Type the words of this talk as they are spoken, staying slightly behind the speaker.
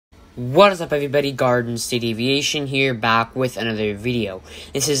What is up, everybody? Garden State Aviation here, back with another video.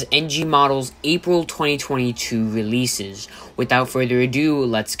 This is NG Models April 2022 releases. Without further ado,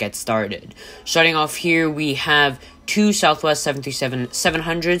 let's get started. Starting off here, we have two Southwest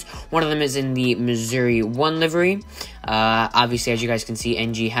 737-700s. One of them is in the Missouri 1 livery. Obviously, as you guys can see,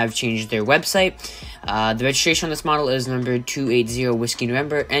 NG have changed their website. The registration on this model is number 280 Whiskey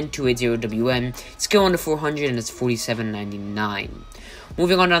November and 280 WN. Scale 1 to 400, and it's $47.99.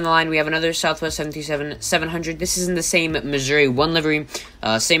 Moving on down the line, we have another Southwest 737-700. This is in the same Missouri 1 livery,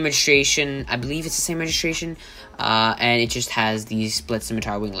 same registration. I believe it's the same registration, and it just has these split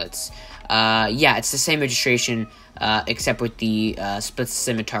scimitar winglets. Yeah, it's the same registration, except with the split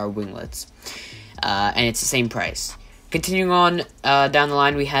scimitar winglets, and it's the same price. Continuing on down the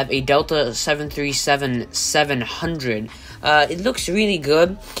line, we have a Delta 737-700. It looks really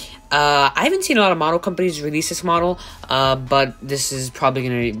good. I haven't seen a lot of model companies release this model, but this is probably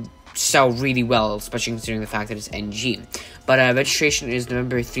going to sell really well, especially considering the fact that it's NG. But registration is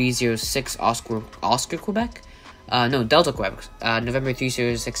November 306 Oscar Quebec. No, Delta Quebec. November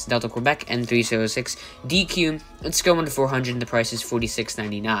 306 Delta Quebec and 306 DQ. It's going to 400, and the price is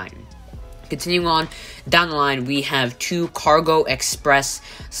 $46.99. Continuing on down the line, we have two Cargo Express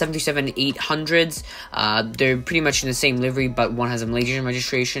 737-800s. They're pretty much in the same livery, but one has a Malaysian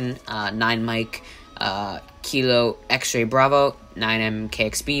registration, 9 Mike Kilo X-Ray Bravo 9M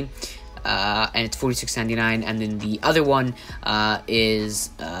KXB, and it's $46.99. And then the other one is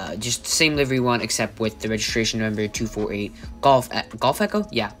just the same livery one, except with the registration number 248 Golf Echo,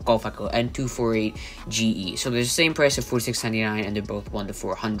 yeah, Golf Echo, and 248 GE. So there's the same price of $46.99, and they're both 1 to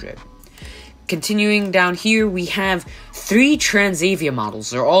 400. Continuing down here, we have three Transavia models.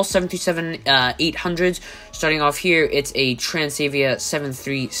 They're all 737-800s. Starting off here, it's a Transavia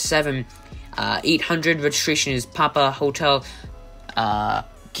 737-800. Registration is Papa Hotel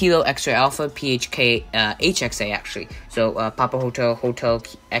Kilo X-Ray Alpha PHK HXA actually. So Papa Hotel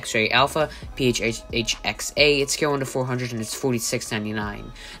X-Ray Alpha PHXA. It's scale 1 to 400, and it's $46.99.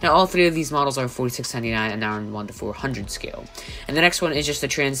 Now all three of these models are $46.99 and are in 1 to 400 scale. And the next one is just a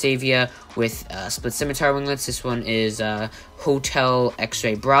Transavia with split scimitar winglets. This one is Hotel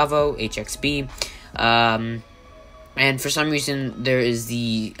X-Ray Bravo HXB. And for some reason there is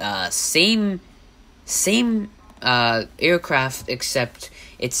the same aircraft, except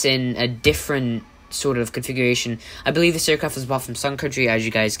it's in a different sort of configuration. I believe this aircraft was bought from Sun Country, as you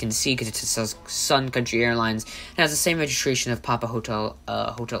guys can see, because it's a Sun Country Airlines. It has the same registration of Papa Hotel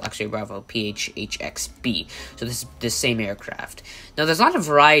X-Ray Bravo PHXB. So this is the same aircraft. Now there's a lot of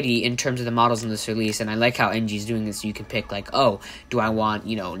variety in terms of the models in this release, and I like how NG is doing this. You can pick like, oh, do I want,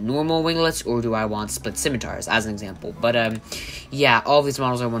 normal winglets, or do I want split scimitars, as an example. But yeah, all of these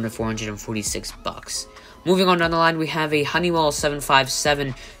models are 1 to 446 bucks. Moving on down the line, we have a Honeywell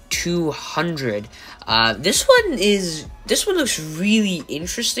 757-200. This one looks really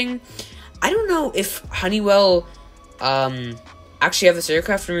interesting. I don't know if Honeywell actually have this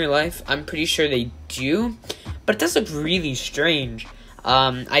aircraft in real life. I'm pretty sure they do, but it does look really strange.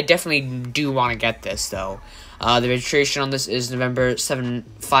 I definitely do want to get this though. The registration on this is November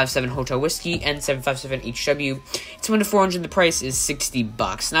 757 Hotel Whiskey and 757 HW. It's 1 to 400. The price is 60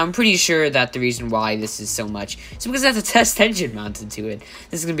 bucks. Now I'm pretty sure that the reason why this is so much is because it has a test engine mounted to it.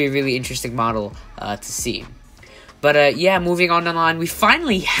 This is gonna be a really interesting model to see. But yeah, moving on down the line, we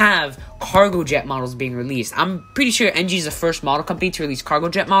finally have cargo jet models being released. I'm pretty sure NG is the first model company to release cargo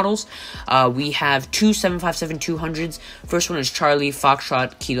jet models. We have two 757-200s. First one is Charlie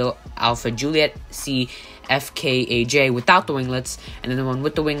Foxtrot Kilo Alpha Juliet C FKAJ without the winglets, and then the one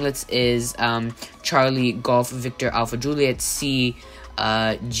with the winglets is Charlie Golf Victor Alpha Juliet C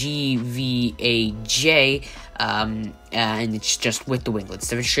GVAJ, and it's just with the winglets.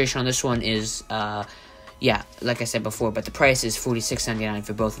 The registration on this one is yeah, like I said before, but the price is $46.99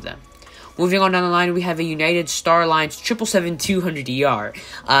 for both of them. Moving on down the line, we have a United Star Alliance 777-200ER.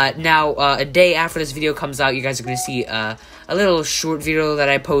 Now, a day after this video comes out, you guys are going to see a little short video that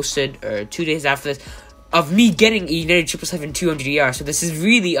I posted, or 2 days after this, of me getting a United 777-200ER. So this is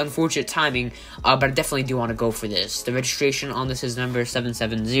really unfortunate timing, but I definitely do want to go for this. The registration on this is number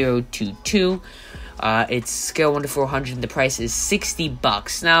 77022. It's scale 1 to 400, and the price is 60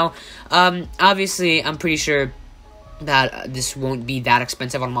 bucks. Now, obviously, I'm pretty sure that this won't be that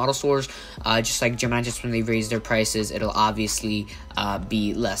expensive on model stores. Just like Gemini, just when they raise their prices, it'll obviously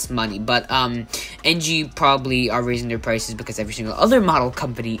be less money. But NG probably are raising their prices because every single other model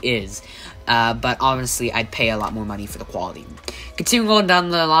company is. But honestly, I'd pay a lot more money for the quality. Continuing on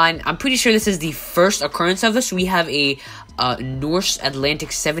down the line, I'm pretty sure this is the first occurrence of this. We have a Norse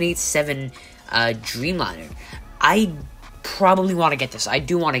Atlantic 787 Dreamliner. I probably want to get this. I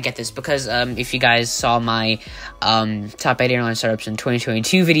do want to get this because if you guys saw my top 8 airline startups in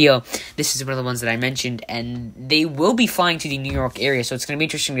 2022 video, this is one of the ones that I mentioned, and they will be flying to the New York area, so it's going to be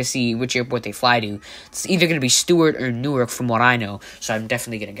interesting to see which airport they fly to. It's either going to be Stewart or Newark from what I know, so I'm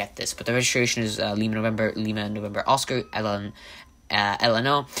definitely going to get this. But the registration is Lima November Oscar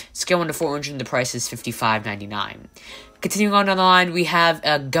LNO. Scale 1 to 400, the price is $55.99. Continuing on down the line, we have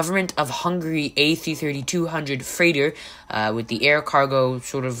a Government of Hungary A330-200 freighter with the air cargo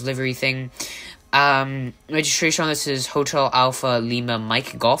sort of livery thing. Registration on this is Hotel Alpha Lima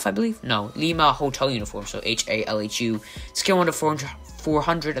Mike Golf, I believe. No, Lima Hotel Uniform, so HALHU. Scale 1 to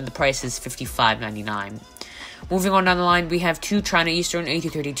 400, and the price is $55.99. Moving on down the line, we have two China Eastern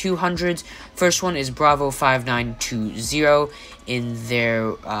A330-200s. First one is Bravo 5920 in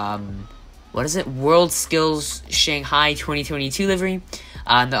their World Skills Shanghai 2022 livery.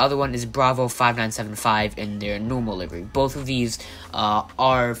 And the other one is Bravo 5975 in their normal livery. Both of these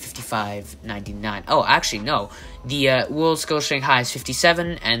are $55.99. Oh, actually, no. The World Skills Shanghai is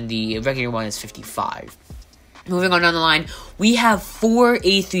 $57, and the regular one is $55. Moving on down the line, we have 4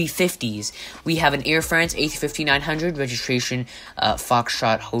 A350s. We have an Air France A350-900, registration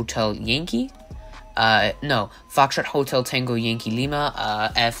Foxtrot Hotel Yankee. Foxtrot Hotel Tango Yankee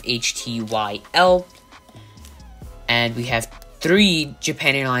Lima, FHTYL. And we have 3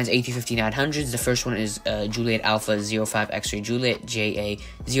 Japan Airlines A350-900s. The first one is Juliet Alpha 05 X-Ray Juliet,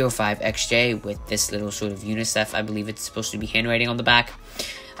 JA05XJ, with this little sort of UNICEF, I believe it's supposed to be handwriting on the back.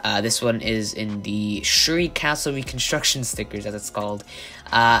 This one is in the Shuri Castle Reconstruction stickers, as it's called.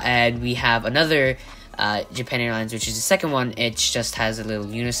 And we have another Japan Airlines, which is the second one. It just has a little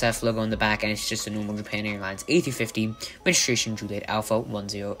UNICEF logo on the back, and it's just a normal Japan Airlines A350, registration Juliet Alpha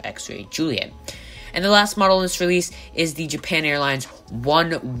 10 X-Ray Juliet. And the last model in this release is the Japan Airlines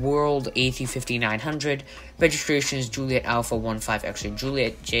One World A350-900. Registration is Juliet Alpha 15 X-Ray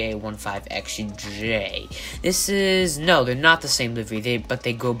Juliet, JA15XJ. This is, no, they're not the same livery, but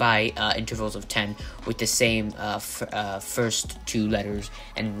they go by intervals of 10 with the same first 2 letters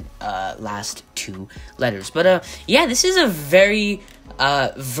and last 2 letters. But yeah, this is a very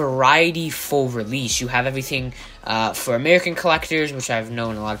variety-full release. You have everything for American collectors, which I've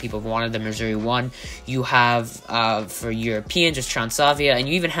known a lot of people have wanted, the Missouri One. You have for Europeans, it's Transavia, and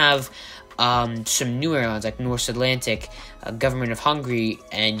you even have some new airlines like North Atlantic, Government of Hungary,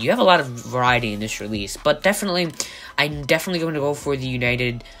 and you have a lot of variety in this release. But I'm definitely going to go for the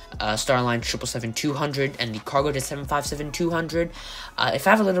United Starline 777-200 and the Cargojet 757-200. If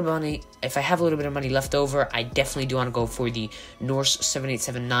I have a little bit of money left over, I definitely do want to go for the Norse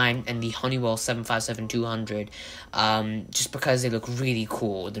 7879 and the Honeywell 757-200, just because they look really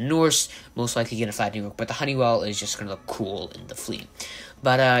cool. The Norse most likely going to fly to New York, but the Honeywell is just going to look cool in the fleet.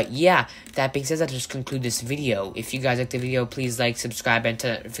 But yeah, that being said, that just conclude this video. If you guys like the video, please like, subscribe, and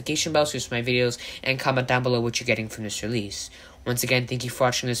turn notification bells for my videos, and comment down below what you're getting from this release. Once again, thank you for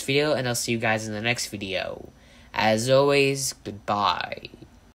watching this video, and I'll see you guys in the next video. As always, goodbye.